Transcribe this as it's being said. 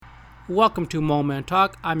Welcome to Moment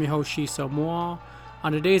Talk. I'm your host Shiso Moa.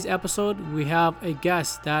 On today's episode, we have a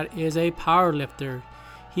guest that is a power lifter.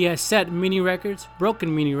 He has set many records,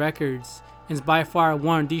 broken many records, and is by far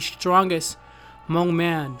one of the strongest Hmong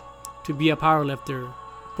man to be a power lifter.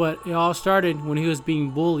 But it all started when he was being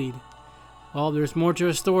bullied. Well, there's more to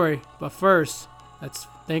his story, but first, let's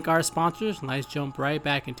thank our sponsors and let's jump right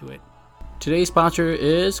back into it. Today's sponsor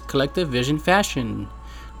is Collective Vision Fashion.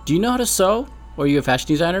 Do you know how to sew? Or are you a fashion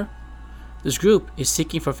designer? This group is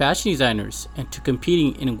seeking for fashion designers and to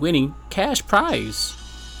competing in winning cash prize.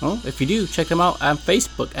 Well, if you do, check them out on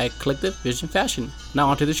Facebook at Collective Vision Fashion. Now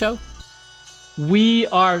on to the show. We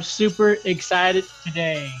are super excited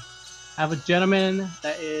today. I have a gentleman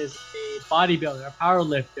that is a bodybuilder, a power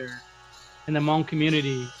lifter in the Hmong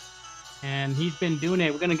community. And he's been doing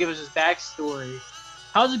it. We're going to give us his backstory.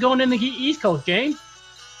 How's it going in the East Coast, James?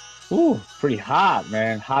 Ooh, pretty hot,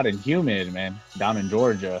 man. Hot and humid, man. Down in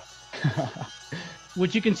Georgia.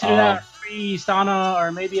 Would you consider that free sauna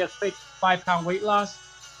or maybe a quick 5-pound weight loss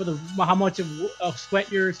for the how much of sweat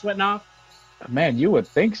you're sweating off? Man, you would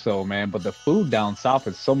think so, man. But the food down south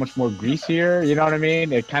is so much more greasier. You know what I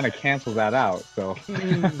mean? It kind of cancels that out. So.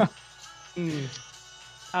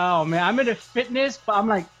 Oh man, I'm into fitness, but I'm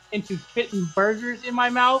like into fitting burgers in my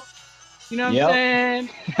mouth. You know what I'm saying?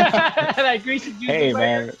 That greasy juicy Hey,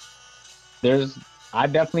 burger. man.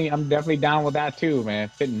 I'm definitely down with that too, man.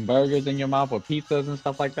 Fitting burgers in your mouth or pizzas and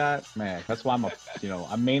stuff like that, man. That's why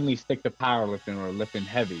I mainly stick to powerlifting or lifting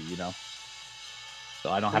heavy, so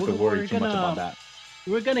I don't have to worry too much about that.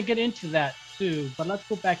 We're gonna get into that too, but let's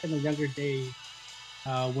go back in the younger days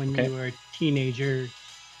when you were a teenager.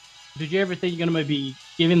 Did you ever think you're gonna be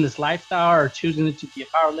given this lifestyle or choosing to be a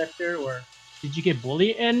power lifter, or did you get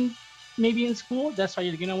bullied maybe in school? That's why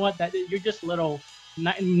you're just a little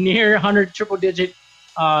near 100 triple digit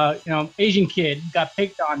Asian kid got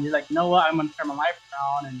picked on. You're like, you know what, I'm gonna turn my life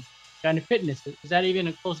around and got into fitness. Is that even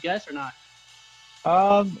a close guess or not?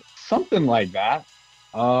 Something like that.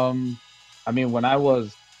 I mean, when I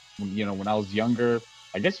was younger,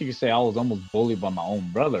 I guess you could say I was almost bullied by my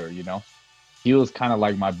own brother. He was kind of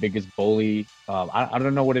like my biggest bully. I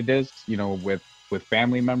don't know what it is, with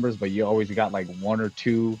family members, but you always got like one or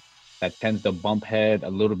two that tends to bump head a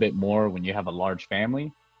little bit more when you have a large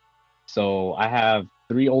family. So I have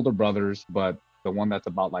 3 older brothers, but the one that's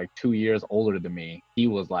about like 2 years older than me, he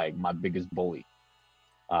was like my biggest bully.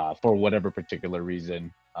 For whatever particular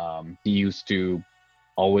reason, he used to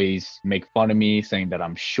always make fun of me, saying that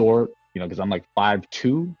I'm short, because I'm like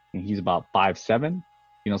 5'2" and he's about 5'7".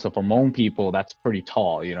 So for Hmong people, that's pretty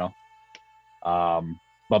tall,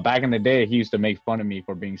 But back in the day, he used to make fun of me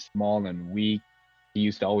for being small and weak. He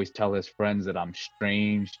used to always tell his friends that I'm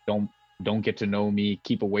strange, don't get to know me,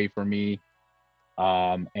 keep away from me.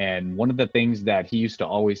 And one of the things that he used to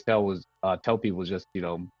always tell people was just,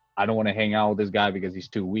 I don't want to hang out with this guy because he's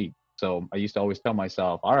too weak. So I used to always tell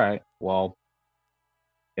myself, all right, well,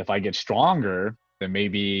 if I get stronger, then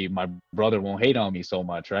maybe my brother won't hate on me so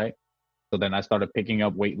much, right? So then I started picking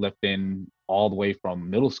up weightlifting all the way from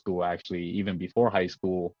middle school, actually, even before high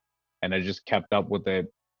school. And I just kept up with it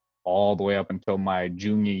all the way up until my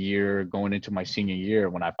junior year, going into my senior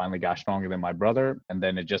year, when I finally got stronger than my brother. And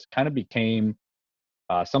then it just kind of became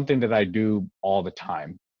something that I do all the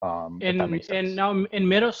time. If that makes sense. And now in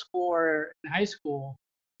middle school or in high school,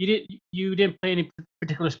 you didn't play any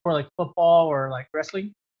particular sport like football or like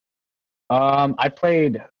wrestling? I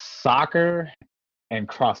played soccer and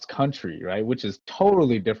cross country, right? Which is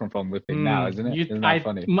totally different from lifting now, isn't it? Isn't that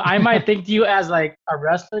funny? I might think to you as like a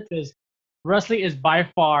wrestler because wrestling is by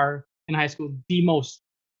far in high school the most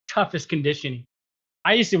toughest conditioning.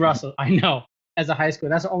 I used to wrestle, I know, as a high school.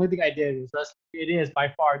 That's the only thing I did was wrestling. It is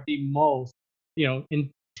by far the most,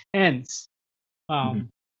 intense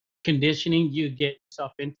conditioning you get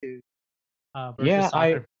yourself into versus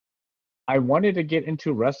soccer. I wanted to get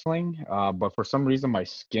into wrestling, but for some reason my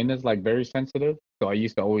skin is like very sensitive. So I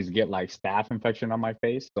used to always get like staph infection on my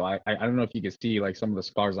face. So I don't know if you can see like some of the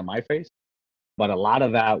scars on my face, but a lot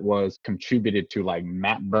of that was contributed to like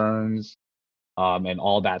mat burns, and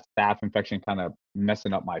all that staph infection kind of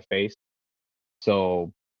messing up my face.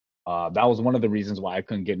 So that was one of the reasons why I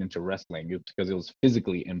couldn't get into wrestling, because it was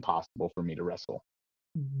physically impossible for me to wrestle.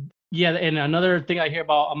 Yeah, and another thing I hear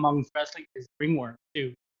about among wrestling is ringworm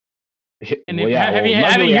too. And Well, yeah,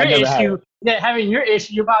 having your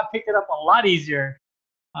issue, you're about to pick it up a lot easier.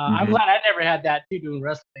 I'm glad I never had that too doing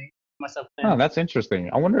wrestling myself. Oh, that's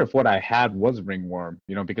interesting. I wonder if what I had was ringworm,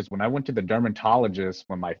 because when I went to the dermatologist,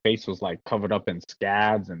 when my face was like covered up in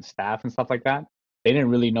scabs and staph and stuff like that, they didn't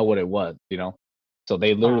really know what it was. So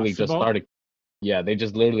they literally just started. Yeah, they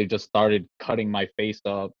just literally just started cutting my face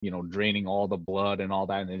up, draining all the blood and all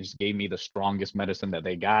that, and they just gave me the strongest medicine that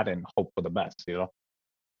they got and hope for the best.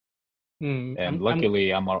 Hmm. And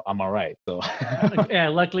luckily, I'm all right. So, Yeah,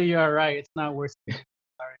 luckily you're right. It's not worse right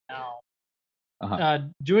now. uh-huh.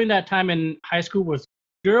 During that time in high school, was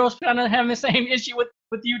girls kind of having the same issue with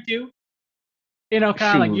you too? Kind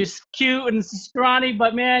of like you're Shoot. cute and scrawny,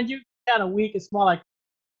 but man, you kind of weak and small, like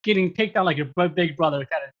getting picked on like your big brother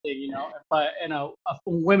kind of thing. But in a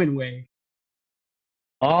women way.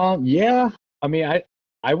 Yeah. I mean,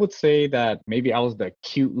 I would say that maybe I was the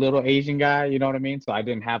cute little Asian guy. You know what I mean? So I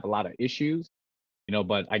didn't have a lot of issues.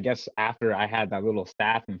 But I guess after I had that little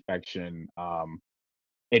staph infection,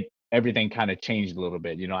 everything kind of changed a little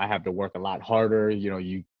bit. I have to work a lot harder.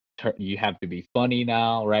 You have to be funny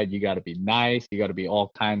now, right? You got to be nice. You got to be all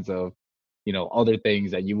kinds of other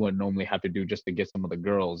things that you wouldn't normally have to do just to get some of the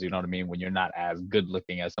girls. You know what I mean? When you're not as good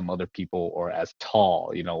looking as some other people or as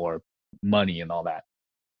tall, or money and all that.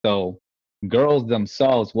 So girls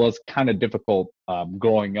themselves was kind of difficult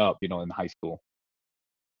growing up, in high school.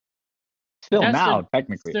 Still That's now, the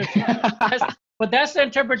technically. that's but that's the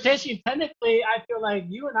interpretation. Technically, I feel like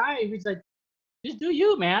you and I, we like just do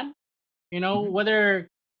you, man. Mhm. Whether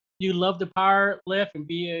you love the power lift and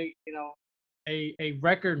be a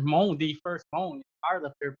record moan, the first moan power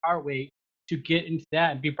lifter, power weight to get into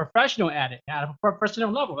that and be professional at it at a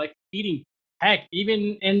professional level, like eating. Heck,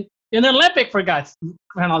 even in the Olympic for God's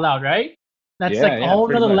crying out loud, right? That's Yeah, like a yeah, whole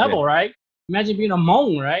pretty nother much, yeah. level, right? Imagine being a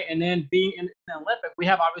moan, right? And then being in the Olympic. We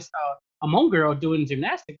have obviously a moan girl doing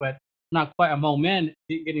gymnastics, but not quite a moan man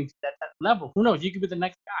getting to that type of level. Who knows? You could be the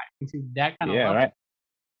next guy into that kind of Yeah, level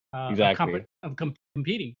right. Exactly.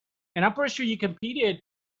 competing. And I'm pretty sure you competed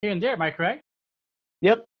here and there. Am I correct?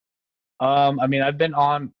 Yep. I mean, I've been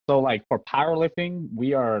on so like for powerlifting,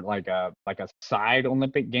 we are like a side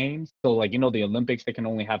Olympic games. So like the Olympics, they can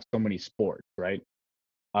only have so many sports, right?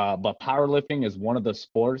 But powerlifting is one of the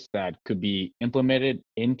sports that could be implemented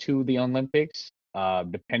into the Olympics,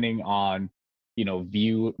 depending on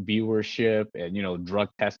viewership and drug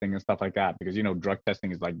testing and stuff like that. Because drug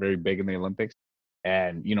testing is like very big in the Olympics,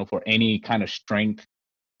 and for any kind of strength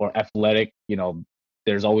or athletic,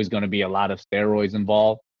 there's always going to be a lot of steroids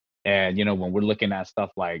involved. And when we're looking at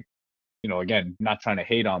stuff like again, not trying to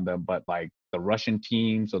hate on them, but like the Russian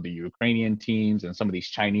teams or the Ukrainian teams and some of these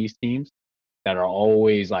Chinese teams that are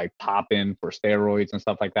always like popping for steroids and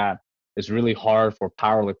stuff like that. It's really hard for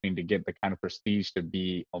powerlifting to get the kind of prestige to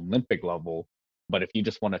be Olympic level. But if you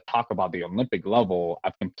just want to talk about the Olympic level,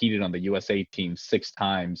 I've competed on the USA team 6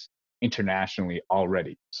 times internationally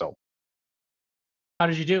already. So, How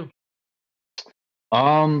did you do?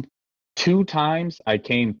 um, 2 times I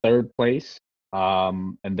came third place.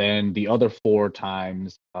 And then the other 4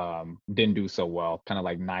 times didn't do so well, kind of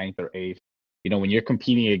like ninth or eighth. When you're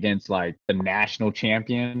competing against like the national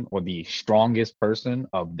champion or the strongest person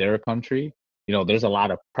of their country, there's a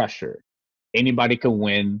lot of pressure. Anybody could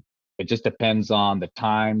win. It just depends on the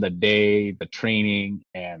time, the day, the training,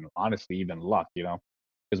 and honestly, even luck.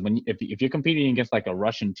 Because if you're competing against like a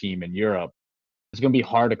Russian team in Europe, it's going to be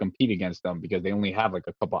hard to compete against them because they only have like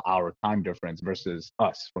a couple hour time difference versus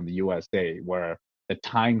us from the USA, where the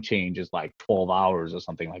time change is like 12 hours or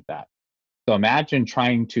something like that. So imagine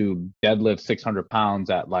trying to deadlift 600 pounds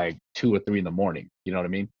at like 2 or 3 in the morning. You know what I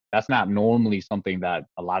mean? That's not normally something that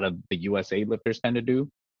a lot of the USA lifters tend to do.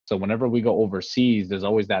 So whenever we go overseas, there's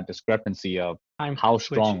always that discrepancy of Time how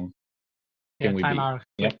switch. strong Yeah, can we time be? out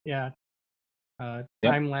switch. Yep, Yeah, yep,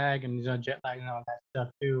 time lag and jet lag and all that stuff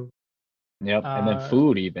too. yep. And then Uh,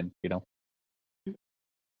 food, even.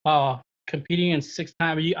 Competing in 6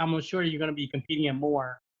 times. I'm sure you're going to be competing in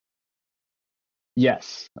more.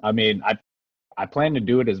 Yes, I mean, I plan to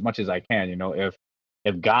do it as much as I can.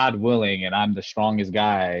 If God willing and I'm the strongest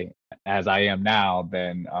guy as I am now,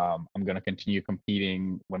 then I'm gonna continue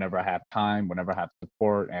competing whenever I have time, whenever I have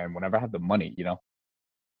support, and whenever I have the money.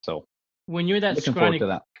 So When you're that looking forward to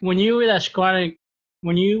scrawny, that. when you were that scrawny,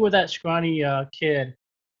 when you were that scrawny kid,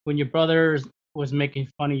 when your brothers was making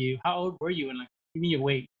fun of you, how old were you? And like, give me your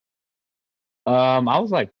weight. I was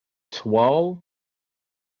like 12,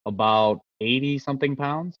 about 80 something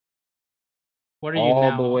pounds, What are you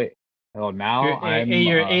all the now? way. Oh, now I'm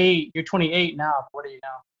You're 28 now. What are you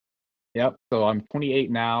now? yep. So I'm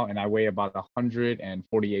 28 now, and I weigh about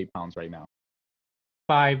 148 pounds right now.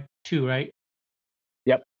 5'2", right?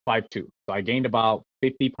 Yep, 5'2". So I gained about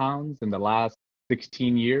 50 pounds in the last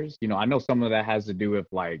 16 years. I know some of that has to do with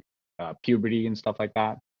like puberty and stuff like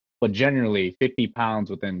that, but generally 50 pounds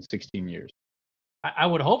within 16 years. I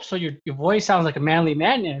would hope so. Your voice sounds like a manly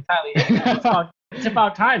man. And finally, hey man, it's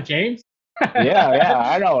about time, James. Yeah, yeah,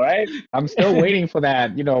 I know, right? I'm still waiting for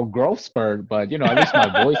that, growth spurt, but at least my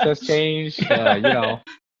voice has changed.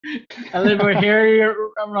 A little bit hairier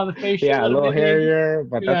around the facial, a Yeah, a little little bit maybe. hairier,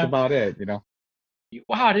 but that's Yeah. about it,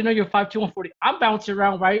 Wow, I didn't know you're 5'2", 140. I'm bouncing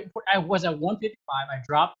around, right? I was at 155. I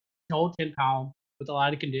dropped the whole 10 pounds with a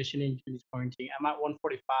lot of conditioning during this quarantine. I'm at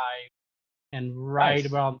 145 and right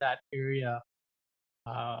Nice. around that area.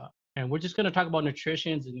 Uh, and we're just gonna talk about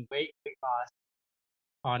nutrition and weight loss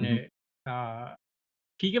on Hmm. it. Uh,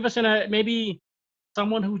 can you give us maybe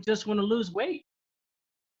someone who just want to lose weight?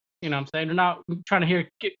 You know what I'm saying? They're not trying to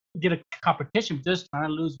get a competition, just trying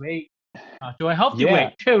to lose weight to a healthy Yeah.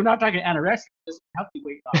 weight too. Not talking anorexia, just healthy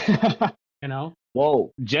weight loss. You know?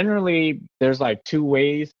 Well, generally, there's like two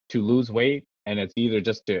ways to lose weight, and it's either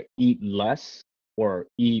just to eat less or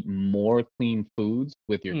eat more clean foods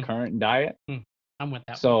with your Mm, current diet. mm, I'm with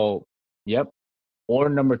that one. So, yep. Or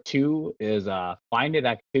number two is find an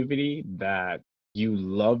activity that you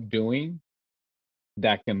love doing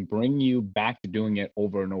that can bring you back to doing it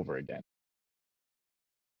over and over again.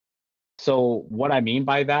 So what I mean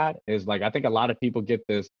by that is like I think a lot of people get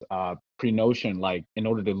this pre-notion like in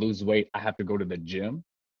order to lose weight, I have to go to the gym.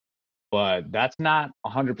 But that's not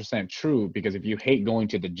 100% true because if you hate going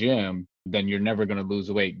to the gym, then you're never going to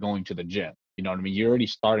lose weight going to the gym. You know what I mean? You're already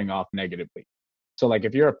starting off negatively. So like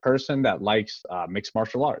if you're a person that likes mixed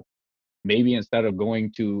martial arts, maybe instead of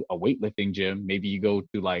going to a weightlifting gym, maybe you go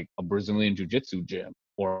to like a Brazilian jiu-jitsu gym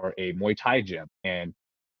or a Muay Thai gym and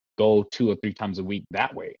go 2 or 3 times a week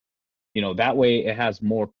that way. That way it has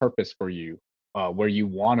more purpose for you, where you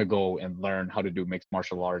want to go and learn how to do mixed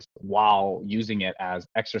martial arts while using it as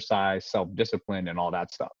exercise, self-discipline, and all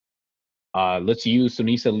that stuff. Let's use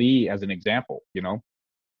Sunisa Lee as an example.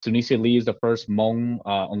 Sunisa Lee is the first Hmong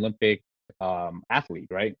Olympic athlete,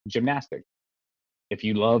 right? Gymnastics. If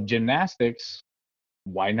you love gymnastics,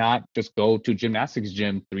 why not just go to gymnastics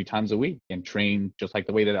gym 3 times a week and train just like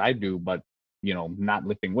the way that I do, but not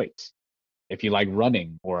lifting weights? If you like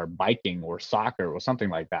running or biking or soccer or something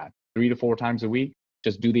like that, 3 to 4 times a week,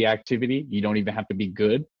 just do the activity. You don't even have to be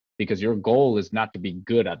good because your goal is not to be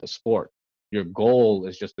good at the sport. Your goal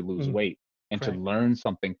is just to lose Mm, weight and to correct. learn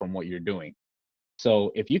something from what you're doing.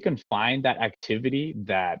 So if you can find that activity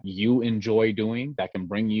that you enjoy doing that can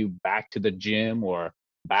bring you back to the gym or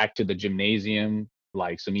back to the gymnasium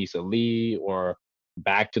like Sunisa Lee or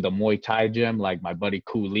back to the Muay Thai gym like my buddy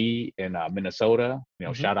Cooley in Minnesota,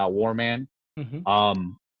 Mm-hmm, shout out Warman, mm-hmm.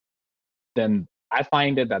 um, then I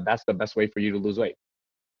find it that that's the best way for you to lose weight.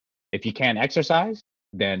 If you can't exercise,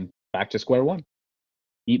 then back to square one.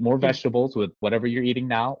 Eat more You vegetables with whatever you're eating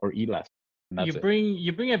now or eat less. And you that's it.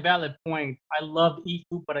 bring a valid point. I love to eat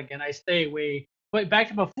food, but again, I stay away. But back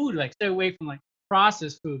to my food, like stay away from like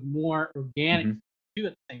processed food, more organic Hmm. too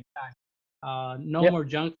at the same time. No Yep, more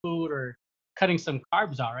junk food or cutting some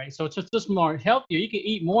carbs out, right? So it's just more healthier. You can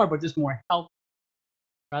eat more, but just more healthy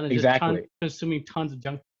rather than just exactly. consuming tons of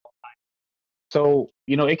junk food. So,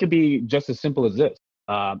 it could be just as simple as this.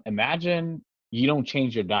 Imagine you don't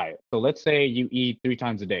change your diet. So let's say you eat 3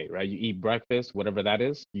 times a day, right? You eat breakfast, whatever that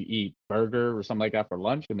is. You eat burger or something like that for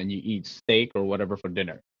lunch, and then you eat steak or whatever for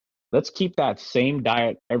dinner. Let's keep that same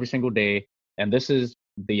diet every single day. And this is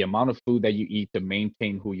the amount of food that you eat to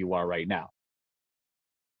maintain who you are right now.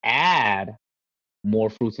 Add more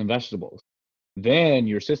fruits and vegetables, then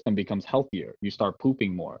your system becomes healthier. You start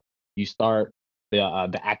pooping more. You start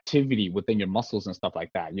the activity within your muscles and stuff like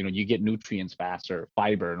that. You get nutrients faster,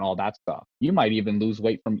 fiber, and all that stuff. You might even lose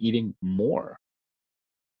weight from eating more.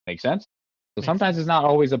 Make sense? So Makes sometimes sense. it's not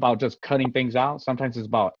always about just cutting things out. Sometimes it's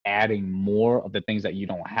about adding more of the things that you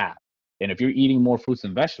don't have. And if you're eating more fruits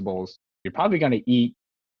and vegetables, you're probably going to eat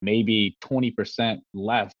maybe 20%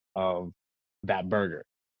 less of that burger.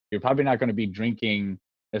 You're probably not going to be drinking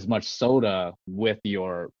as much soda with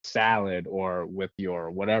your salad or with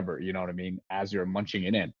your whatever, you know what I mean, as you're munching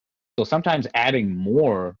it in. So sometimes adding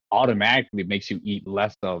more automatically makes you eat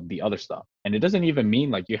less of the other stuff. And it doesn't even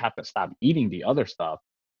mean like you have to stop eating the other stuff.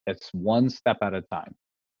 It's one step at a time.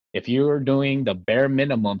 If you're doing the bare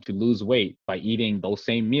minimum to lose weight by eating those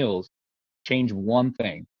same meals, change one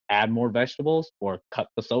thing, add more vegetables or cut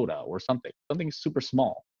the soda or something super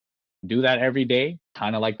small. Do that every day,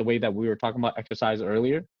 kind of like the way that we were talking about exercise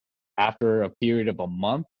earlier. After a period of a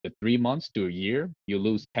month to 3 months to a year, you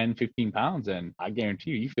lose 10, 15 pounds. And I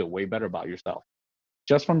guarantee you feel way better about yourself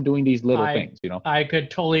just from doing these little I things. I could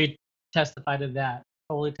totally testify to that.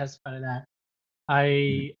 Totally testify to that. Hmm.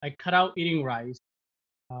 I cut out eating rice.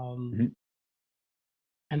 Hmm. Um,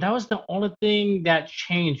 and that was the only thing that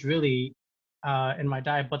changed really in my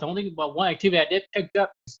diet. But one activity I did pick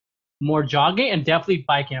up more jogging and definitely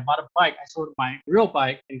biking. I bought a bike. I sold my real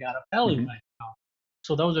bike and got a pedaling Hmm. bike now.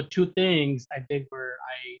 So those are two things I did where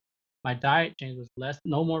my diet change was less,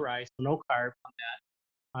 no more rice, no carbs on that.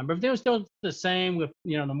 But everything was still the same with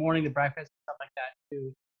the morning, the breakfast, stuff like that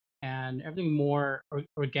too, and everything more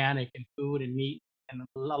organic and food and meat and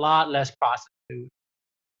a lot less processed food.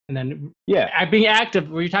 And then Yeah. being active,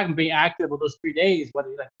 were you talking being active with those 3 days, whether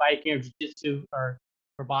you like biking or jiu-jitsu or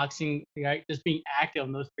boxing, right? Just being active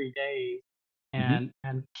in those 3 days Hmm.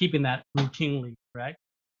 and keeping that routinely, right?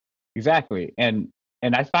 Exactly. And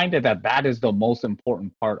I find that is the most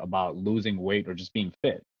important part about losing weight or just being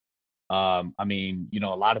fit. I mean, a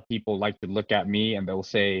lot of people like to look at me and they'll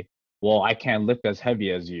say, well, I can't lift as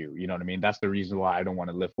heavy as you. You know what I mean? That's the reason why I don't want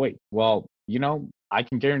to lift weight. Well, I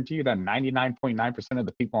can guarantee you that 99.9% of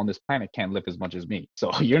the people on this planet can't lift as much as me.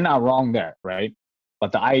 So you're not wrong there, right?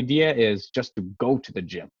 But the idea is just to go to the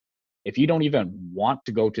gym. If you don't even want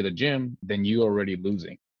to go to the gym, then you're already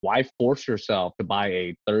losing. Why force yourself to buy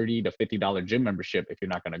a $30 to $50 gym membership if you're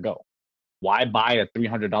not going to go? Why buy a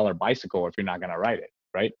 $300 bicycle if you're not going to ride it,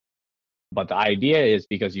 right? But the idea is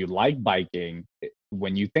because you like biking,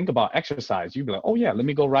 when you think about exercise, you'd be like, oh, yeah, let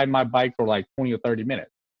me go ride my bike for like 20 or 30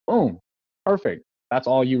 minutes. Boom, perfect. That's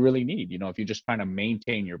all you really need, if you're just trying to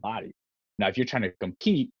maintain your body. Now, if you're trying to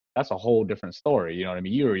compete, that's a whole different story. You know what I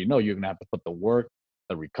mean? You already know you're going to have to put the work,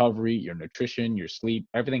 the recovery, your nutrition, your sleep,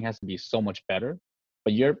 everything has to be so much better.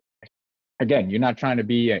 But again, you're not trying to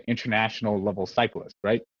be an international level cyclist,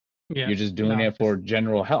 right? Yeah. You're just doing No, it for just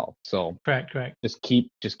general health. So correct. just keep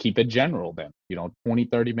it general then. 20,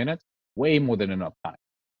 30 minutes, way more than enough time.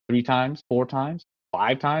 3 times, 4 times,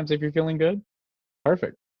 5 times if you're feeling good.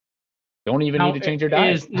 Perfect. Don't even need Now to change your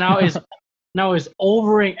diet. is now is now is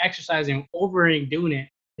overing exercising, overing doing it,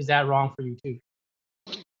 is that wrong for you too?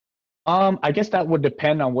 I guess that would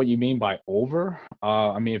depend on what you mean by over.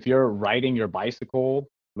 I mean, if you're riding your bicycle,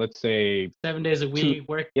 let's say 7 days a two, week,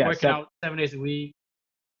 yeah, working seven. out 7 days a week.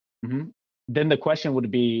 Then the question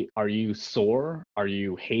would be, are you sore? Are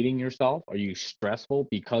you hating yourself? Are you stressful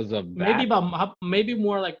because of Maybe that? about maybe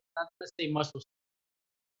more like let's say muscles.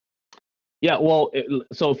 Yeah, well,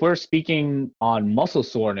 so if we're speaking on muscle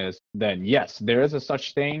soreness, then yes, there is a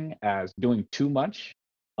such thing as doing too much,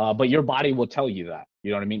 but your body will tell you that. You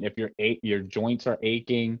know what I mean? If your joints are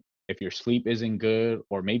aching, if your sleep isn't good,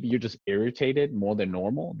 or maybe you're just irritated more than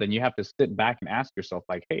normal, then you have to sit back and ask yourself,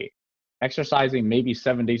 like, hey, exercising maybe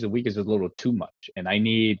 7 days a week is a little too much, and I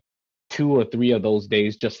need 2 or 3 of those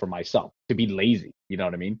days just for myself to be lazy. You know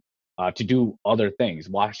what I mean? To do other things,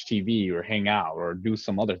 watch TV or hang out or do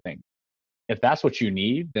some other thing. If that's what you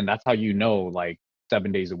need, then that's how you know like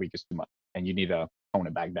 7 days a week is too much and you need to tone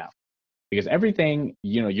it back down. Because everything,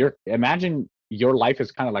 you're imagine your life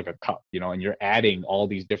is kind of like a cup, and you're adding all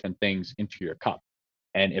these different things into your cup.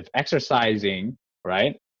 And if exercising,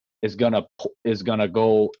 right, is gonna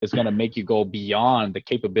make you go beyond the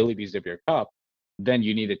capabilities of your cup, then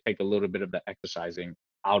you need to take a little bit of the exercising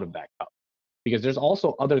out of that cup. Because there's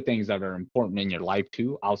also other things that are important in your life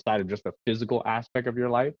too, outside of just the physical aspect of your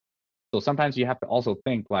life. So sometimes you have to also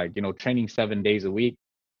think like, training 7 days a week,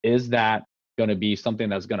 is that going to be something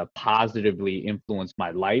that's going to positively influence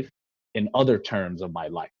my life in other terms of my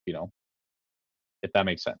life, if that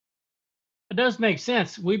makes sense. It does make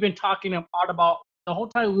sense. We've been talking about the whole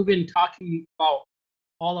time we've been talking about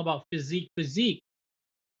all about physique. But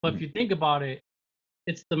if Mhm. you think about it,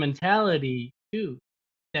 it's the mentality too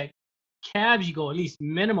that cabs you go at least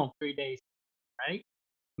minimum 3 days, right?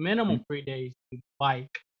 Minimum Mhm. 3 days to bike.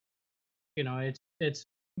 It's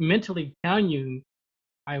mentally telling you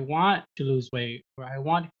I want to lose weight or I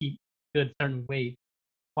want to keep good certain weight,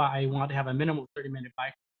 but I want to have a minimum 30-minute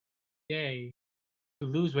bike a day to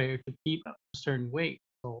lose weight or to keep a certain weight.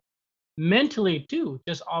 So mentally too,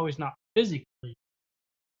 just always not physically.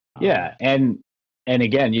 Yeah. Um, And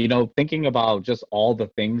again, thinking about just all the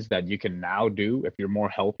things that you can now do if you're more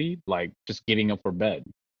healthy, like just getting up for bed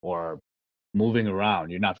or moving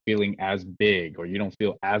around, you're not feeling as big or you don't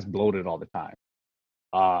feel as bloated all the time.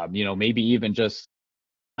 Maybe even just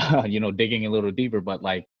digging a little deeper, but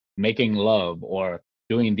like making love or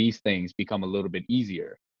doing these things become a little bit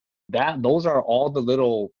easier. Those are all the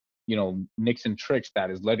little, nicks and tricks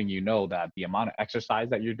that is letting you know that the amount of exercise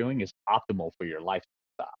that you're doing is optimal for your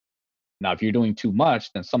lifestyle. Now, if you're doing too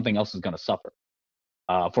much, then something else is going to suffer.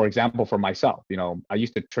 For example, for myself, I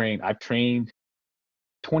used to train. I've trained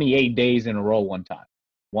 28 days in a row one time,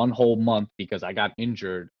 one whole month because I got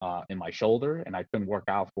injured in my shoulder and I couldn't work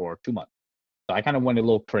out for 2 months. So I kind of went a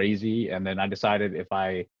little crazy, and then I decided if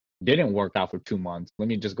I didn't work out for 2 months, let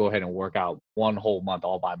me just go ahead and work out one whole month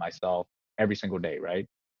all by myself every single day, right?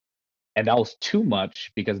 And that was too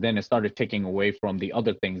much because then it started taking away from the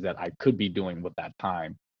other things that I could be doing with that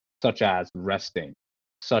time, such as resting,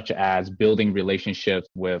 such as building relationships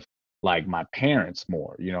with like my parents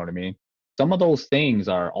more. You know what I mean? Some of those things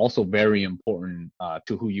are also very important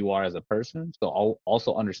to who you are as a person. So I'll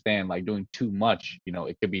also understand like doing too much,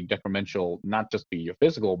 it could be detrimental, not just to your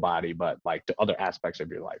physical body, but like to other aspects of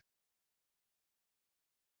your life.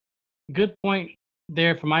 Good point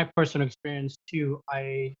there from my personal experience too.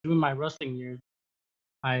 During my wrestling years,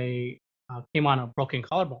 I came on a broken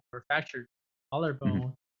collarbone or fractured Hmm.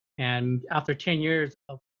 collarbone, and after 10 years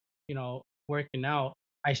of working out,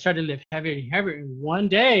 I started to lift heavier and heavier. And one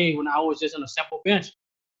day, when I was just on a simple bench,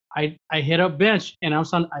 I hit a bench, and all of a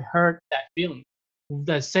sudden I heard that feeling,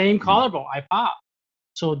 the same Hmm. collarbone I popped.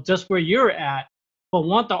 So just where you're at, but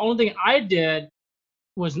the only thing I did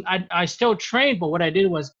was I still trained, but what I did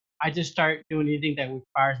was I just started doing anything that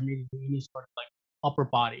requires me to do any sort of like upper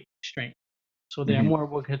body strength. So they're Hmm. more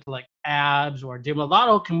working to like abs or gym. A lot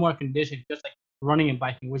of can more conditioning, just like running and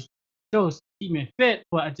biking, which still keep me fit,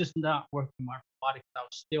 but I just not working my body because I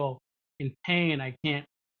was still in pain. I can't,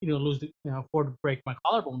 afford to break my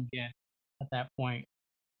collarbone again at that point.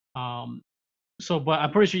 Um, but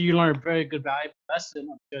I'm pretty sure you learned a very good valuable lesson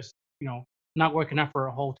of just, not working out for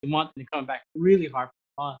a whole 2 months and then coming back really hard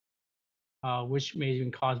for a month, which may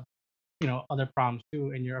even cause, other problems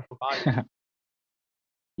too in your upper body.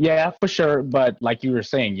 Yeah, for sure. But like you were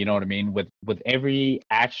saying, you know what I mean? With every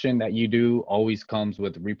action that you do always comes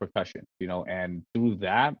with repercussions, and through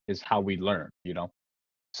that is how we learn.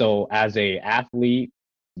 So as a athlete,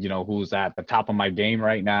 who's at the top of my game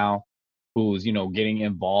right now, who's, getting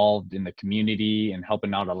involved in the community and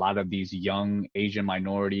helping out a lot of these young Asian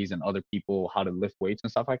minorities and other people how to lift weights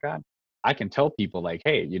and stuff like that, I can tell people like,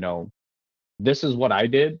 hey, this is what I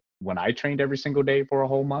did when I trained every single day for a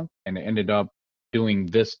whole month and it ended up doing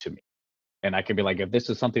this to me. And I could be like, if this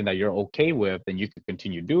is something that you're okay with, then you could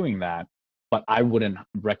continue doing that. But I wouldn't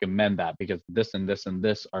recommend that because this and this and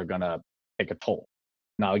this are gonna take a toll.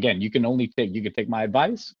 Now, again, you could take my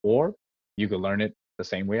advice, or you could learn it the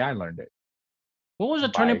same way I learned it What was the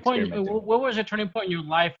by turning point? experimenting. What was the turning point in your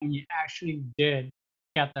life when you actually did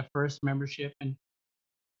get that first membership and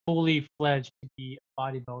fully fledged to be a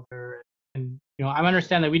bodybuilder? And I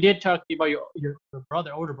understand that we did talk to you about your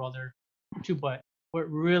brother, older brother, too. But what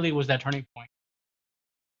really was that turning point?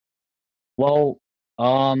 Well,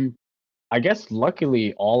 um, I guess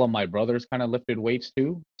luckily all of my brothers kind of lifted weights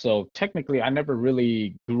too. So technically, I never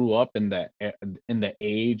really grew up in the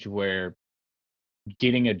age where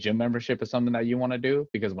getting a gym membership is something that you want to do.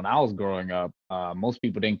 Because when I was growing up, most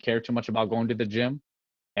people didn't care too much about going to the gym,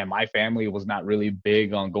 and my family was not really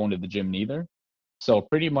big on going to the gym neither. So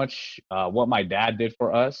pretty much, what my dad did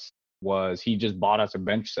for us was he just bought us a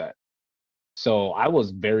bench set. So I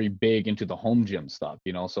was very big into the home gym stuff.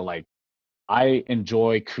 So like I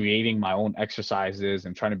enjoy creating my own exercises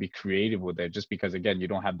and trying to be creative with it just because again, you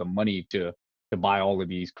don't have the money to buy all of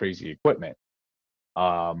these crazy equipment.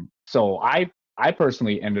 So I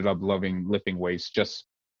personally ended up loving lifting weights just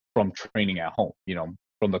from training at home,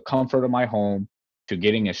 from the comfort of my home to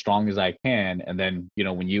getting as strong as I can. And then,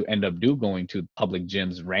 when you end up going to public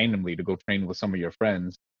gyms randomly to go train with some of your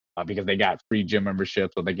friends, because they got free gym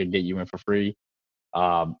memberships or they can get you in for free,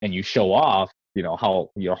 and you show off, how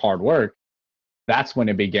your hard work, that's when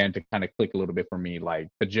it began to kind of click a little bit for me. Like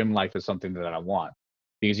the gym life is something that I want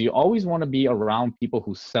because you always want to be around people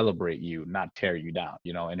who celebrate you, not tear you down.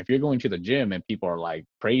 And if you're going to the gym and people are like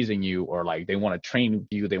praising you or like they want to train with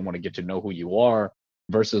you, they want to get to know who you are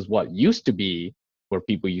versus what used to be where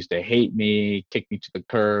people used to hate me, kick me to the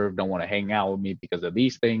curb, don't want to hang out with me because of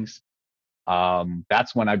these things.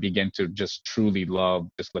 That's when I begin to just truly love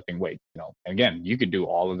just lifting weights. And again, you could do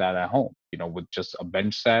all of that at home, with just a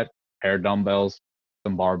bench set, pair of dumbbells,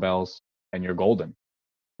 some barbells, and you're golden.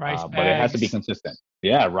 Rice But it has to be bags, consistent.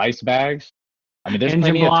 Yeah, rice bags. I mean, there's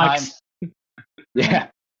engine plenty of times. blocks. Yeah.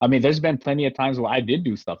 I mean, there's been plenty of times where I did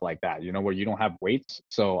do stuff like that, where you don't have weights.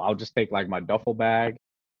 So I'll just take like my duffel bag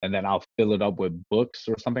and then I'll fill it up with books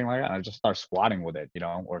or something like that. And I just start squatting with it,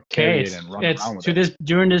 or Okay, carry it and run it's around with to it. this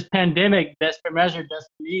during this pandemic, desperate measure, desperate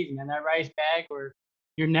need, and that rice bag or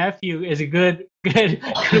your nephew is a good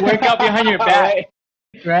workout behind your All back, right.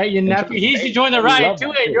 right? Your And nephew, trust me, he should join the they ride love too,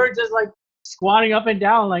 that and too. you're just like squatting up and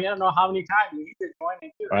down, like I don't know how many times. He's just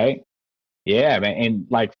joining too, right? Right. Yeah, man. And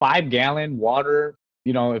like 5 gallon water,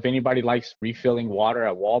 if anybody likes refilling water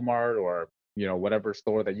at Walmart or, whatever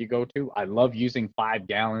store that you go to, I love using 5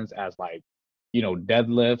 gallons as like,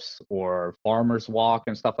 deadlifts or farmer's walk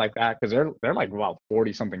and stuff like that. Cause they're like about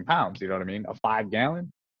 40 something pounds, you know what I mean? A 5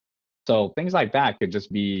 gallon. So things like that could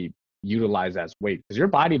just be utilize as weight, because your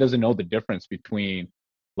body doesn't know the difference between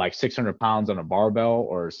like 600 pounds on a barbell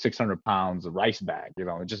or 600 pounds of rice bag.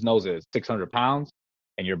 It just knows it's 600 pounds,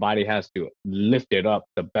 and your body has to lift it up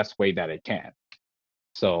the best way that it can.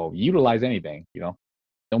 So utilize anything.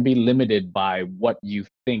 Don't be limited by what you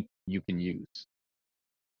think you can use.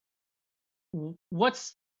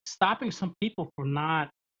 What's stopping some people from not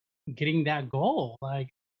getting that goal? Like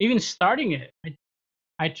even starting it.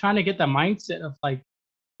 I trying to get the mindset of like,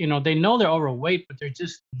 they know they're overweight, but they're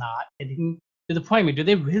just not getting to the point. I mean, do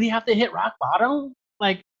they really have to hit rock bottom?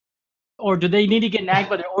 Like, or do they need to get nagged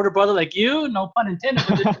by their older brother like you? No pun intended,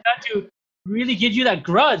 but they got to really give you that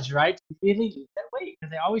grudge, right? To really lose that weight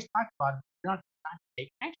because they always talk about it. They're not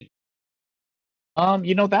taking action.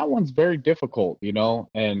 That one's very difficult,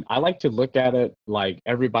 and I like to look at it like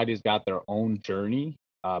everybody's got their own journey,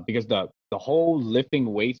 because the whole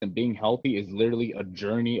lifting weights and being healthy is literally a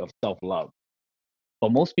journey of self-love.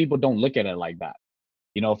 But most people don't look at it like that.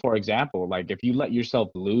 For example, like if you let yourself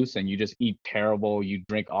loose and you just eat terrible, you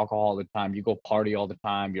drink alcohol all the time, you go party all the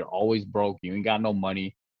time, you're always broke, you ain't got no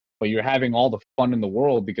money, but you're having all the fun in the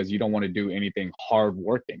world because you don't want to do anything hard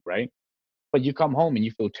working, right? But you come home and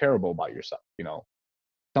you feel terrible about yourself.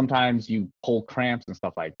 Sometimes you pull cramps and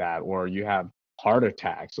stuff like that, or you have heart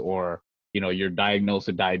attacks, or you're diagnosed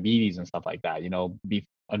with diabetes and stuff like that,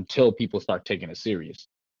 until people start taking it serious.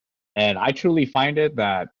 And I truly find it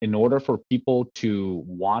that in order for people to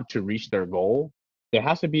want to reach their goal, there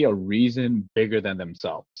has to be a reason bigger than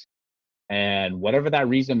themselves. And whatever that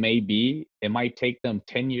reason may be, it might take them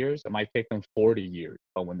 10 years, it might take them 40 years.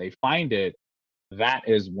 But when they find it, that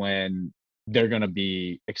is when they're going to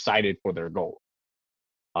be excited for their goal.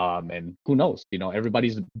 And who knows,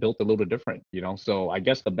 everybody's built a little different. So I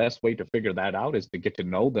guess the best way to figure that out is to get to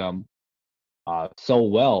know them so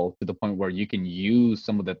well to the point where you can use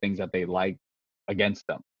some of the things that they like against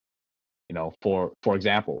them. For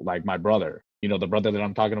example, like my brother, the brother that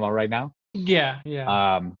I'm talking about right now. Yeah,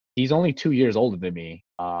 yeah. He's only 2 years older than me.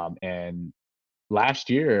 And last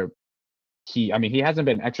year, he hasn't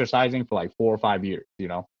been exercising for like 4 or 5 years.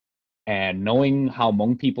 And knowing how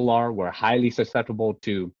Hmong people are, we're highly susceptible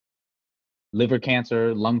to liver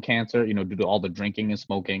cancer, lung cancer, due to all the drinking and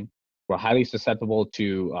smoking. We're highly susceptible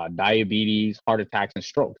to diabetes, heart attacks, and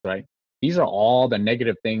strokes, right? These are all the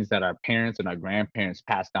negative things that our parents and our grandparents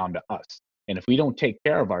passed down to us. And if we don't take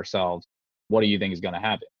care of ourselves, what do you think is going to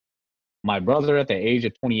happen? My brother at the age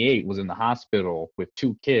of 28 was in the hospital with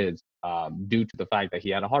 2 kids due to the fact that he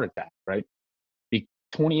had a heart attack, right?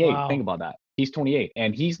 28, think Wow. about that. He's 28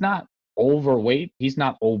 and he's not overweight. He's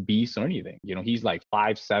not obese or anything. He's like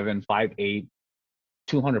 5'7", 5'8",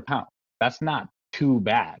 200 pounds. That's not too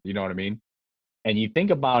bad. You know what I mean? And you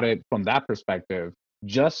think about it from that perspective,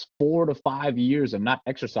 just 4 to 5 years of not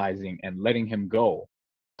exercising and letting him go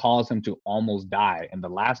caused him to almost die. And the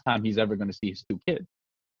last time he's ever going to see his 2 kids.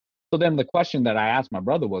 So then the question that I asked my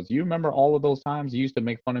brother was, you remember all of those times you used to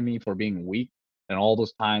make fun of me for being weak, and all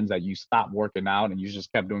those times that you stopped working out and you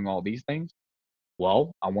just kept doing all these things?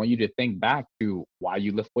 Well, I want you to think back to why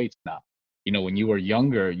you lift weights now. When you were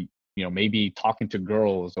younger, maybe talking to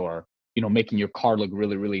girls or, making your car look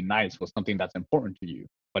really, really nice was something that's important to you.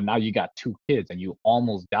 But now you got 2 kids and you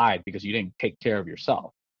almost died because you didn't take care of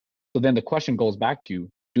yourself. So then the question goes back to,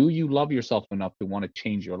 do you love yourself enough to want to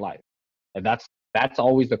change your life? And that's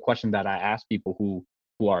always the question that I ask people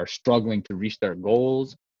who are struggling to reach their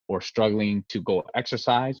goals or struggling to go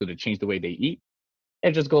exercise or to change the way they eat.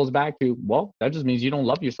 It just goes back to, well, that just means you don't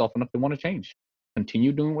love yourself enough to want to change.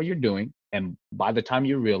 Continue doing what you're doing. And by the time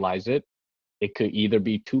you realize it, it could either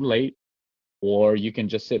be too late, or you can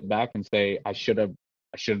just sit back and say, I should have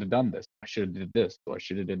done this. I should have did this, or I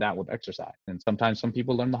should have did that with exercise. And sometimes some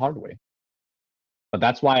people learn the hard way. But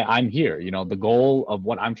that's why I'm here. The goal of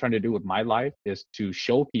what I'm trying to do with my life is to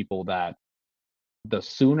show people that the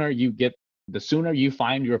sooner you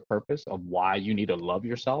find your purpose of why you need to love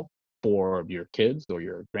yourself, for your kids or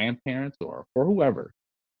your grandparents or for whoever,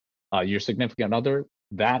 your significant other,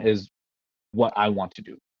 that is what I want to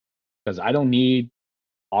do. Because I don't need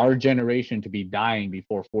our generation to be dying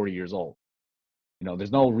before 40 years old.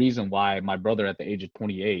 There's no reason why my brother at the age of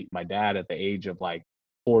 28, my dad at the age of like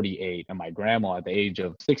 48, and my grandma at the age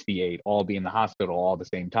of 68 all be in the hospital all at the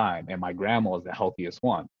same time, and my grandma is the healthiest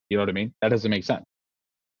one. You know what I mean? That doesn't make sense.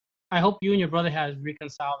 I hope you and your brother has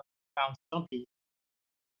reconciled and found some peace.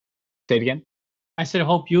 Say it again. I said, I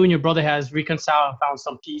hope you and your brother has reconciled and found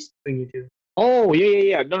some peace between you two. Oh,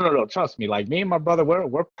 yeah. No. Trust me. Like me and my brother,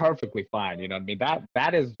 we're perfectly fine. You know what I mean?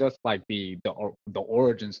 That is just like the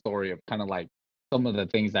origin story of kind of like some of the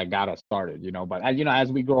things that got us started. But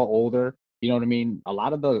as we grow older, You know what I mean? A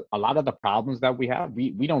lot of the problems that we have,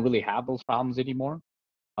 we don't really have those problems anymore.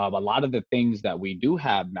 A lot of the things that we do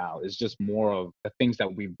have now is just more of the things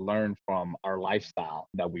that we've learned from our lifestyle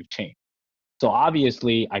that we've changed. So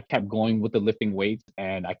obviously, I kept going with the lifting weights,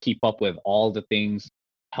 and I keep up with all the things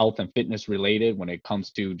health and fitness related when it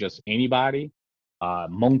comes to just anybody,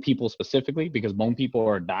 Hmong people specifically, because Hmong people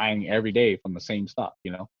are dying every day from the same stuff.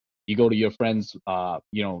 You go to your friend's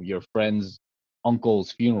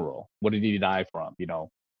uncle's funeral. What did he die from?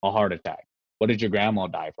 A heart attack. What did your grandma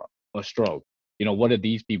die from? A stroke. What did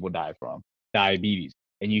these people die from? Diabetes.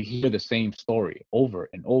 And you hear the same story over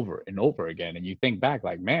and over and over again, and you think back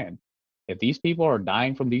like, man, if these people are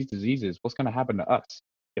dying from these diseases, what's going to happen to us?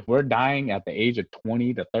 If we're dying at the age of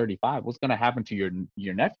 20 to 35, what's going to happen to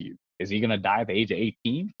your nephew? Is he going to die at the age of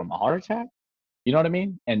 18 from a heart attack? You know what I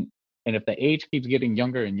mean? And if the age keeps getting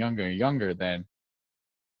younger and younger and younger, then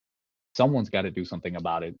someone's got to do something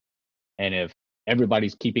about it. And if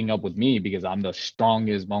everybody's keeping up with me because I'm the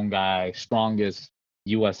strongest Hmong guy, strongest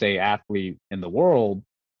USA athlete in the world,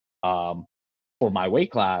 um, for my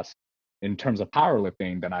weight class in terms of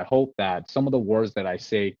powerlifting, then I hope that some of the words that I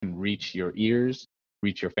say can reach your ears,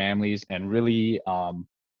 reach your families, and really,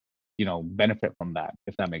 benefit from that,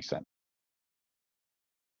 if that makes sense.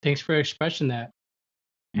 Thanks for expressing that.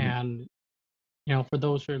 Mhm. And for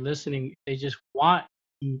those who are listening, they just want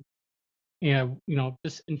to,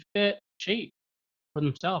 just in fit shape for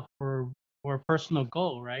themselves for a personal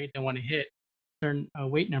goal, right? They want to hit a certain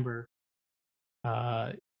weight number.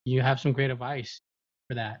 Uh, you have some great advice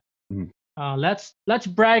for that. Mhm. Let's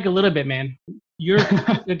brag a little bit, man. You're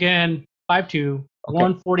again 5'2", Okay. Five.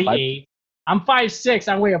 148. I'm 5'6".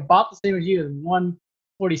 I weigh about the same as you,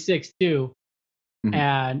 146 too. Mhm.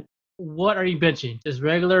 And what are you benching? Just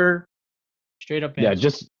regular, straight up Yeah, bench.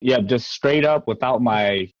 just straight up without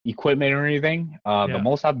my equipment or anything. The Yeah.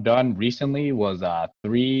 most I've done recently was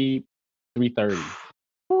 330.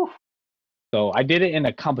 Whew. So I did it in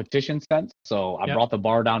a competition sense. So I Yep. brought the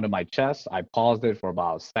bar down to my chest. I paused it for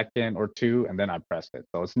about a second or two, and then I pressed it.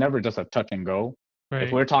 So it's never just a touch and go. If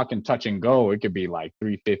Right. we're talking touch and go, it could be like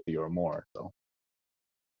 350 or more. So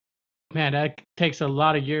Man, that takes a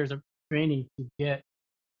lot of years of training to get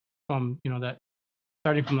from that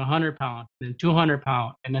starting from 100 pound, then 200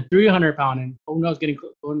 pound, and then 300 pound, and who knows, probably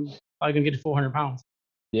gonna get to 400 pounds.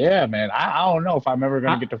 yeah, man, I don't know if I'm ever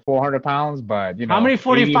gonna How, get to 400 pounds, but how many 80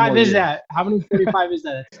 45 more is years. that? How many 45 is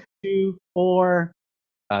that? It's 2, 4,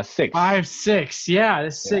 Six. 5, 6. Yeah,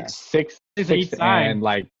 it's Yeah, six, six, six on six, each side. and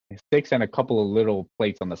like six and a couple of little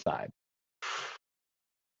plates on the side.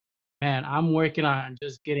 Man, I'm working on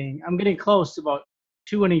just I'm getting close to about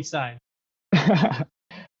 2 on each side.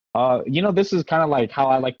 This is kind of like how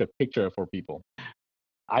I like to picture it for people.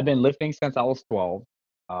 I've been lifting since I was 12,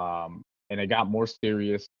 and it got more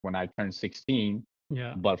serious when I turned 16.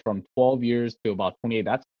 Yeah, But from 12 years to about 28,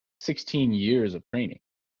 that's 16 years of training.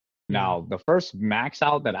 yeah. Now, the first max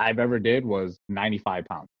out that I've ever did was 95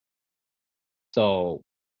 pounds. So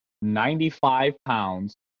 95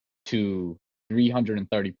 pounds to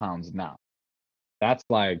 330 pounds now. That's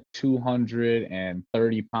like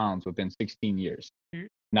 230 pounds within 16 years. Mm.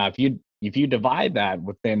 Now, if you divide that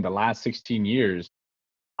within the last 16 years,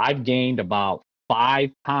 I've gained about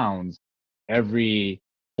 5 pounds every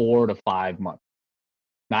 4 to 5 months.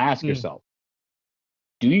 Now ask Mm. yourself,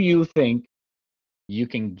 do you think you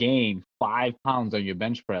can gain 5 pounds on your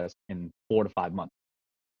bench press in 4 to 5 months?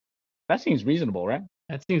 That seems reasonable, right?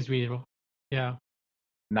 That seems reasonable. Yeah,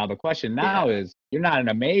 Now the question now yeah, is, you're not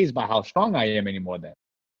amazed by how strong I am anymore then.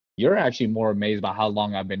 You're actually more amazed by how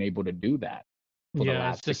long I've been able to do that for the yeah. It's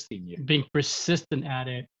last just 16 years. being persistent at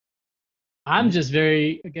it. I'm Mhm. just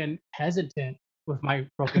very, again, hesitant with my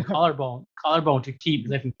broken collarbone to keep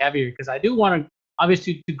lifting heavier because I do want to,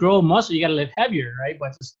 obviously, to grow muscle, you got to lift heavier, right?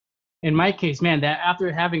 But just in my case, man, that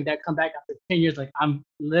after having that come back after 10 years, like I'm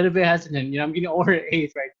a little bit hesitant. I'm getting older at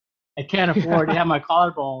age, right? I can't afford to have my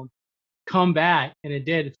collarbone come back, and it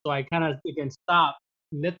did. So I kind of, again, stopped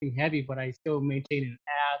lifting heavy, but I still maintained an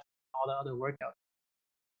abs, all the other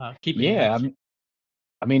workouts, keeping it Yeah, edge.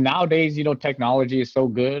 I mean, nowadays, technology is so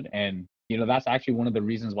good, and that's actually one of the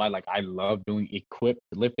reasons why, like, I love doing equipped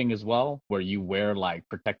lifting as well, where you wear like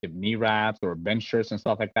protective knee wraps or bench shirts and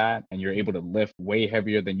stuff like that, and you're able to lift way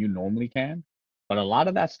heavier than you normally can. But a lot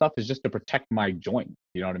of that stuff is just to protect my joint.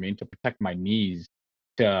 You know what I mean? To protect my knees,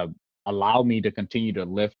 to allow me to continue to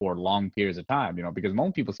lift for long periods of time. Because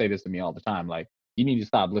most people say this to me all the time, like, you need to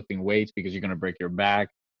stop lifting weights because you're gonna break your back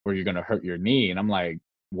or you're gonna hurt your knee. And I'm like,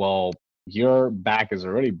 well, your back is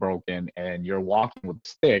already broken and you're walking with a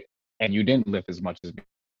stick and you didn't lift as much as me.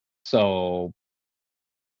 So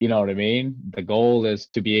You know what I mean? The goal is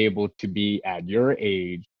to be able to be at your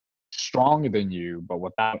age, stronger than you, but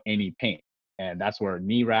without any pain. And that's where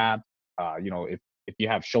knee wrap, if you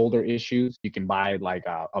have shoulder issues, you can buy like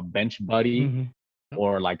a bench buddy Mm-hmm.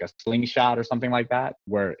 or like a slingshot or something like that,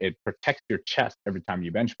 where it protects your chest every time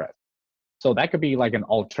you bench press. So that could be like an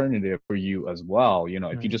alternative for you as well, if you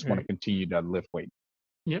Right, just want to right. continue to lift weight.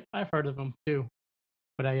 Yep, I've heard of them too.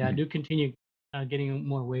 But I Mhm. do continue getting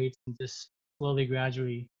more weights and just slowly,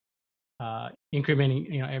 gradually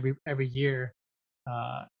incrementing, every year,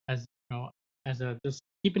 as as a just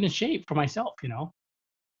keeping in shape for myself, But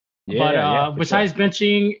Yeah, yeah, for sure. besides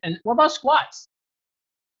benching, and what about squats?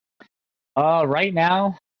 Right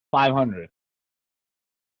now, 500,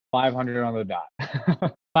 500 on the dot.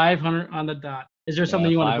 500 on the dot. Is there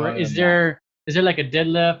something Yeah, you want to break? 500 on the dot. Is there like a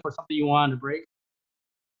deadlift or something you want to break?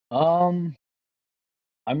 Um,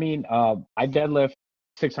 I deadlift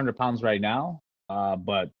 600 pounds right now.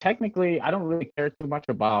 But technically, I don't really care too much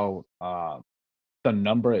about the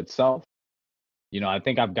number itself. I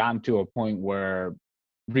think I've gotten to a point where,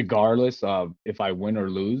 regardless of if I win or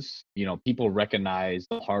lose, people recognize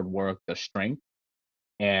the hard work, the strength,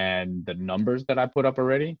 and the numbers that I put up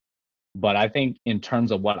already. But I think in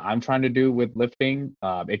terms of what I'm trying to do with lifting,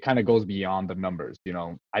 it kind of goes beyond the numbers.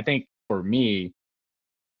 I think for me,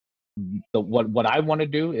 what I want to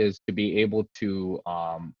do is to be able to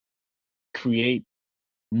create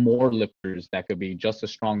more lifters that could be just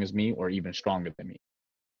as strong as me or even stronger than me.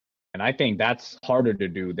 And I think that's harder to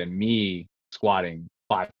do than me squatting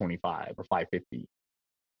 525 or 550.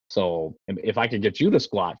 So if I could get you to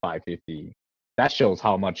squat 550, that shows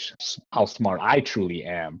how smart I truly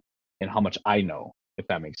am and how much I know, if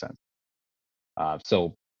that makes sense.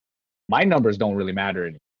 So my numbers don't really matter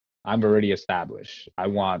anymore. I'm already established. I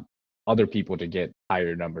want other people to get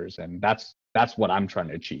higher numbers, and that's what I'm trying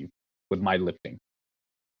to achieve with my lifting.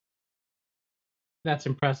 That's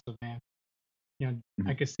impressive, man. I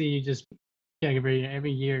Mhm, can see you just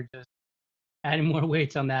every year just adding more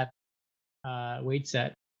weights on that weight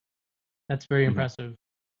set. That's very mhm. impressive.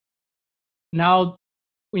 Now,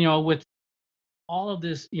 with all of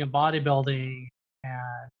this, bodybuilding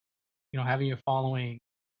and having your following,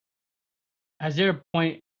 is there a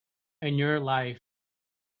point in your life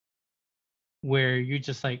where you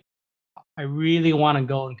just like, I really want to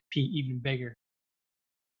go and compete even bigger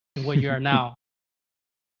than what you are now?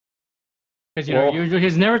 Because Well, you're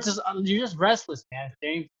just restless, man.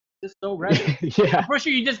 James, just so restless. I'm yeah, pretty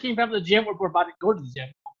sure you just came from the gym. We're about to go to the gym.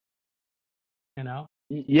 You know,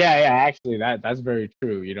 yeah, yeah. Actually, that's very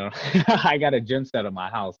true. I got a gym set at my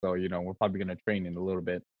house, so we're probably gonna train in a little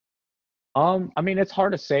bit. It's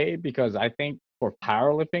hard to say because I think for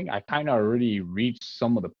powerlifting, I kind of already reached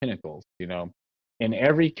some of the pinnacles, in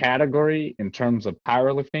every category in terms of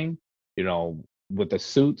powerlifting, you know, with the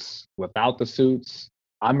suits, without the suits,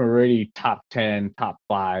 I'm already top 10, top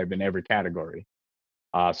 5 in every category.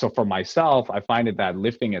 So for myself, I find it that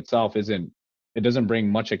lifting itself it doesn't bring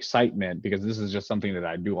much excitement because this is just something that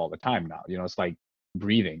I do all the time now. It's like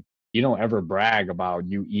breathing. You don't ever brag about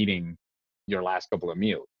you eating your last couple of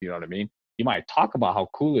meals. You know what I mean? You might talk about how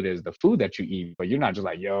cool it is, the food that you eat, but you're not just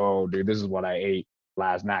like, yo, dude, this is what I ate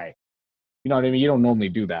last night. You know what I mean? You don't normally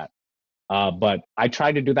do that. But I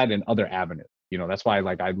try to do that in other avenues. That's why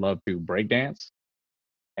I love to break dance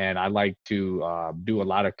and I like to do a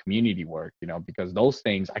lot of community work, because those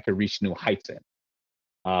things I could reach new heights in.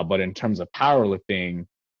 But in terms of powerlifting,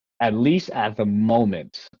 at least at the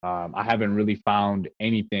moment, I haven't really found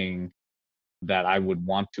anything that I would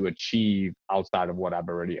want to achieve outside of what I've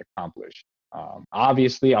already accomplished.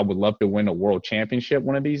 Obviously, I would love to win a world championship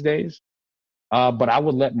one of these days, but I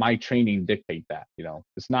would let my training dictate that.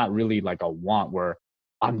 It's not really like a want where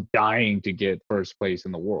I'm dying to get first place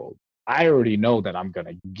in the world. I already know that I'm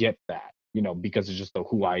gonna get that, because it's just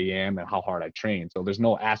who I am and how hard I train. So there's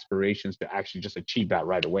no aspirations to actually just achieve that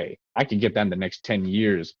right away. I could get that in the next 10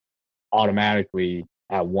 years automatically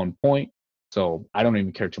at one point. So I don't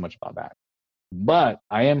even care too much about that. But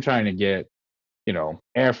I am trying to get,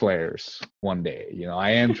 air flares one day.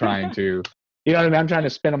 I am trying to, what I mean? I'm trying to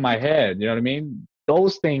spin in my head. You know what I mean?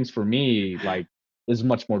 Those things for me, like, is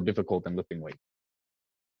much more difficult than lifting weight.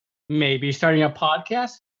 maybe starting a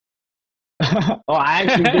podcast. Oh, I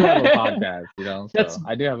actually do have a podcast, that's so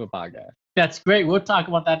I do have a podcast. that's great. We'll talk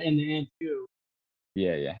about that in the end too.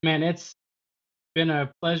 Yeah, yeah. Man, it's been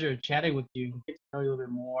a pleasure chatting with you. Get to know you a little bit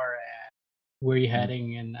more and where you're Mhm.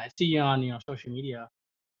 heading. And I see you on social media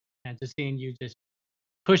and just seeing you just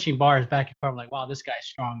pushing bars back and forth. Like, wow, this guy's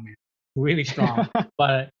strong, man, really strong.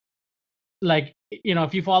 But like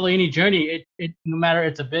if you follow any journey, it no matter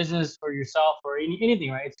it's a business or yourself or anything,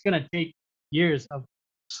 right? It's gonna take years of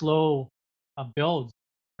slow builds,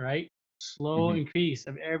 right? Slow Hmm. increase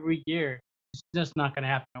of every year. It's just not going to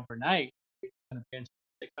happen overnight. It's going to bench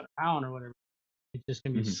 600 pound or whatever. It's just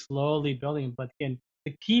going to be Hmm. slowly building. But again,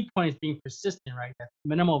 the key point is being persistent, right? That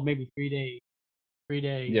minimal of maybe 3 days, 3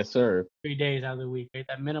 days, Yes, sir. 3 days out of the week, right?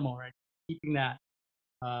 That minimal, right? Keeping that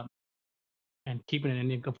um, and keeping it.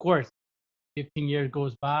 And of course, 15 years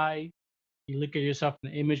goes by, you look at yourself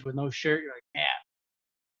in the image with no shirt, you're like, man,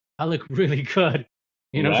 I look really good.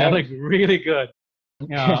 You know what I'm saying? I Right. look really good.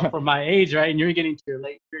 For my age, right? And you're getting to your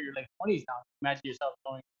late 20s now. Imagine yourself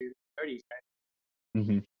going to 30s, right?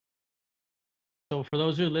 Hmm. So for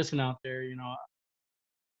those who listen out there,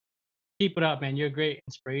 keep it up, man. You're a great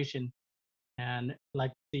inspiration, and I'd like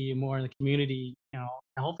to see you more in the community. And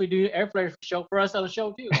hopefully do air flare show for us on the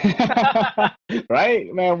show too.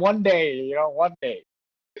 Right, man. One day, one day.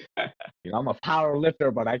 I'm a power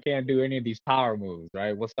lifter, but I can't do any of these power moves,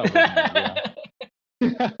 right? What's up with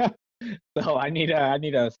me? So I need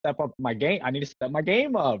to step up my game. I need to step my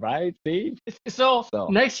game up, right? See? So So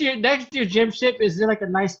next year gym ship, is there like a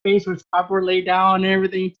nice space where it's proper laid down and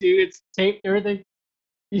everything too? It's taped, everything.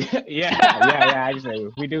 yeah. Actually,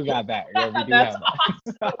 we do got that. Yeah, we do That's have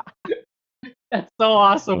that. that's so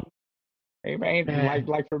awesome, Hey man, like man.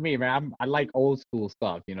 like for me, man, I like old school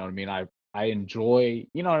stuff. You know what I mean? I enjoy,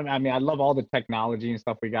 you know what I mean? I love all the technology and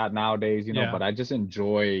stuff we got nowadays, Yeah. but I just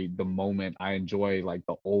enjoy the moment. I enjoy like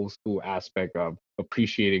the old school aspect of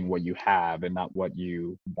appreciating what you have and not what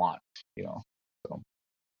you want. So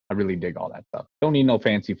I really dig all that stuff. Don't need no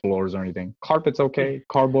fancy floors or anything. Carpet's okay.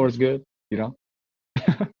 Cardboard's good.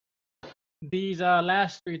 These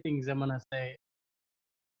last three things I'm gonna say.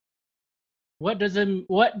 What does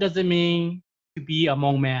it mean to be a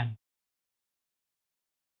Hmong man?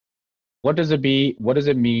 What does it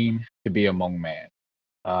mean to be a Hmong man?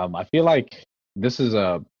 I feel like this is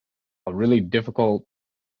a really difficult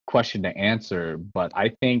question to answer, but I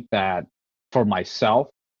think that for myself,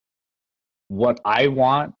 what I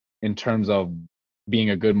want in terms of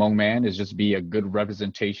being a good Hmong man is just be a good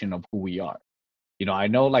representation of who we are. I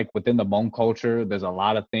know like within the Hmong culture, there's a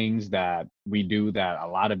lot of things that we do that a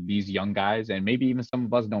lot of these young guys and maybe even some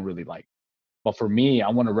of us don't really like. But for me, I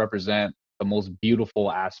want to represent the most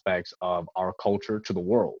beautiful aspects of our culture to the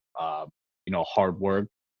world. Hard work,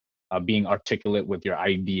 being articulate with your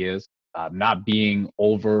ideas, not being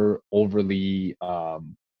overly how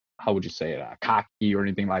would you say it, cocky or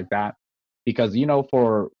anything like that. Because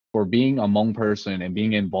for being a Hmong person and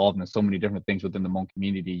being involved in so many different things within the Hmong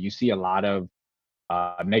community, you see a lot of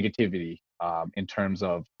negativity in terms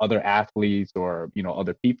of other athletes or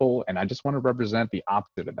other people, and I just want to represent the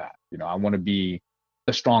opposite of that. I want to be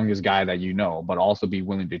the strongest guy that but also be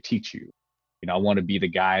willing to teach you. I want to be the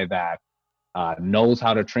guy that knows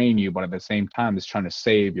how to train you, but at the same time is trying to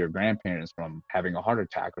save your grandparents from having a heart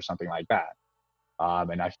attack or something like that.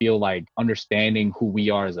 And I feel like understanding who we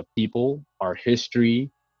are as a people, our history,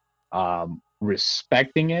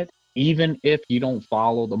 respecting it, even if you don't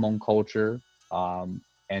follow the Hmong culture,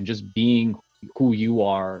 and just being who you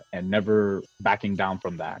are and never backing down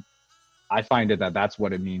from that. I find that's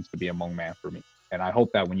what it means to be a Hmong man for me. And I hope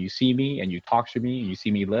that when you see me and you talk to me and you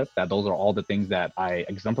see me live, that those are all the things that I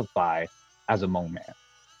exemplify as a Hmong man.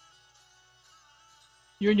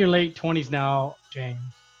 You're in your late 20s now, James.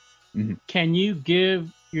 Mhm. Can you give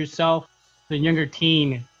yourself, the younger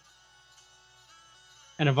teen,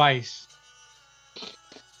 an advice?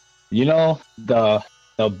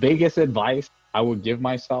 The biggest advice I would give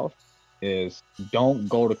myself is don't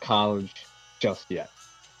go to college just yet.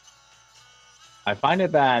 I find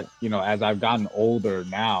it that, as I've gotten older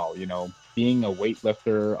now, being a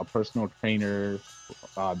weightlifter, a personal trainer,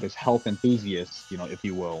 this health enthusiast, if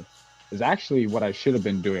you will, is actually what I should have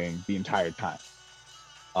been doing the entire time.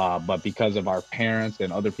 But because of our parents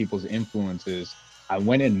and other people's influences, I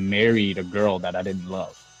went and married a girl that I didn't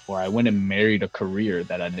love, or I went and married a career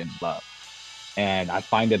that I didn't love. And I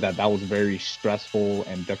find it that was very stressful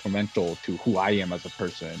and detrimental to who I am as a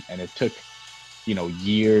person. And it took,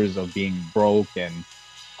 years of being broke and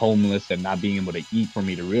homeless and not being able to eat for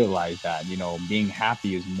me to realize that, being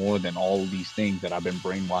happy is more than all these things that I've been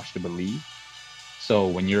brainwashed to believe. So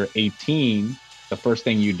when you're 18, the first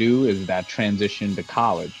thing you do is that transition to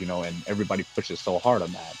college, and everybody pushes so hard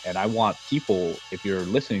on that. And I want people, if you're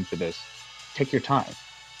listening to this, take your time.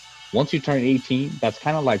 Once you turn 18, that's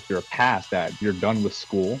kind of like your pass that you're done with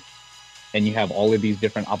school and you have all of these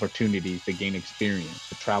different opportunities to gain experience,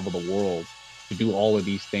 to travel the world, to do all of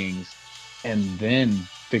these things, and then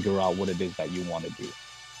figure out what it is that you want to do.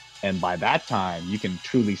 And by that time, you can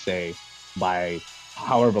truly say, by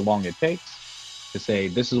however long it takes, to say,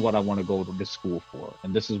 this is what I want to go to this school for,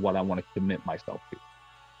 and this is what I want to commit myself to.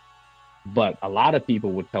 But a lot of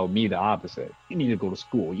people would tell me the opposite. You need to go to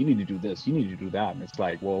school. You need to do this. You need to do that. And it's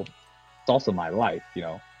like, well, it's also my life, you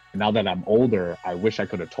know. And now that I'm older, I wish I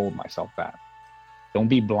could have told myself that. Don't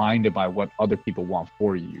be blinded by what other people want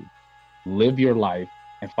for you. Live your life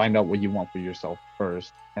and find out what you want for yourself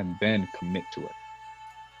first, and then commit to it.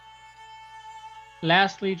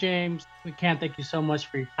 Lastly, James, we can't thank you so much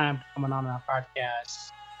for your time for coming on our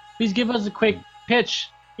podcast. Please give us a quick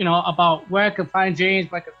pitch, about where I can find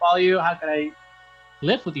James, where I can follow you, how can I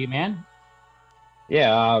live with you, man?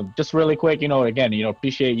 Yeah, just really quick, again,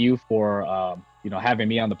 appreciate you for, having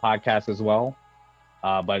me on the podcast as well.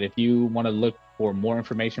 But if you want to look for more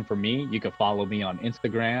information from me, you can follow me on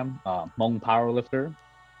Instagram, Hmong Powerlifter.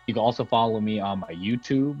 You can also follow me on my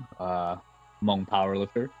YouTube, Hmong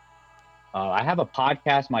Powerlifter. I have a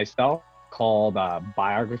podcast myself called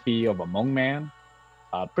Biography of a Hmong Man.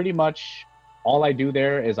 Pretty much all I do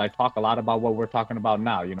there is I talk a lot about what we're talking about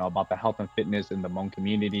now, about the health and fitness in the Hmong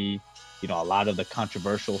community, a lot of the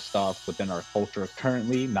controversial stuff within our culture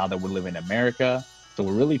currently, now that we live in America. So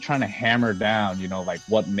we're really trying to hammer down, like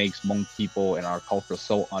what makes Hmong people in our culture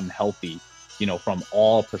so unhealthy, from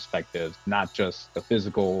all perspectives, not just the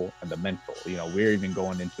physical and the mental. We're even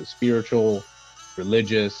going into spiritual,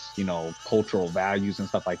 religious, cultural values and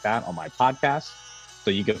stuff like that on my podcast.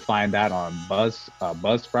 So you can find that on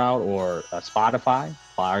Buzzsprout or Spotify,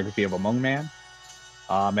 Biography of a Hmong Man.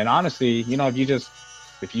 And honestly, if you just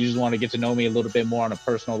want to get to know me a little bit more on a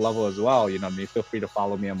personal level as well, feel free to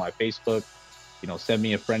follow me on my Facebook. Send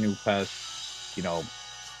me a friend request.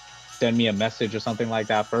 Send me a message or something like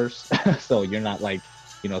that first, so you're not like,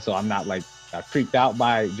 so I'm not like freaked out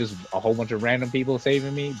by just a whole bunch of random people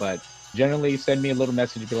saving me. But generally, send me a little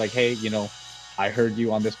message and be like, hey, I heard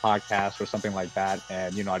you on this podcast or something like that,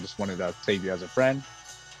 and I just wanted to save you as a friend.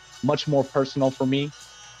 Much more personal for me,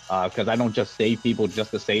 because I don't just save people just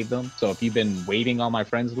to save them. So if you've been waiting on my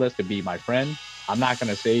friends list to be my friend, I'm not going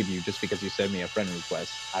to save you just because you send me a friend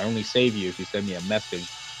request. I only save you if you send me a message,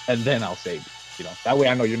 and then I'll save you. That way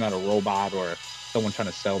I know you're not a robot or someone trying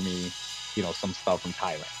to sell me, some stuff from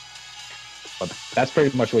Thailand. But that's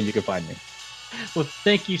pretty much where you can find me. Well,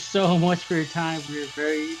 thank you so much for your time. We're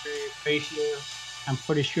very, very appreciative. I'm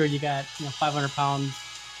pretty sure you got 500 pounds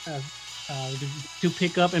to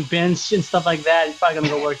pick up and bench and stuff like that. You're probably gonna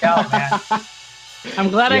go work out, man. I'm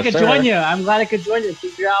glad I could join you. You're out in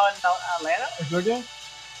Atlanta or Georgia?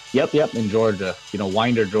 Yep, in Georgia.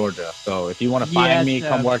 Winder, Georgia. So if you want to find me,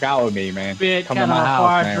 come work out with me, man. Come to my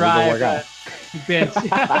house, man. We'll go work out.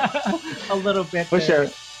 A little bit. For sure.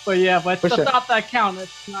 But yeah, but it's the thought that count.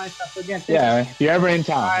 That's nice stuff. Again, if you're ever in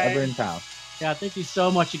town, Yeah, thank you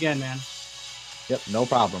so much again, man. Yep, no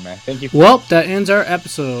problem, man. Thank you. Well, that ends our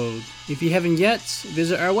episode. If you haven't yet,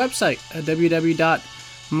 visit our website at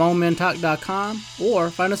www.hmongmentalk.com or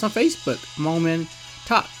find us on Facebook, Hmong Men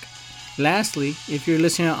Talk. Lastly, if you're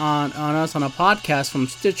listening on us on a podcast from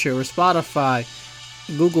Stitcher or Spotify,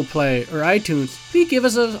 Google Play, or iTunes, please give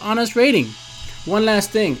us an honest rating. One last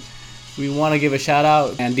thing. We want to give a shout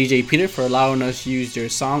out and DJ Peter for allowing us to use their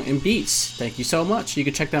song and beats. Thank you so much. You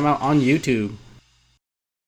can check them out on YouTube.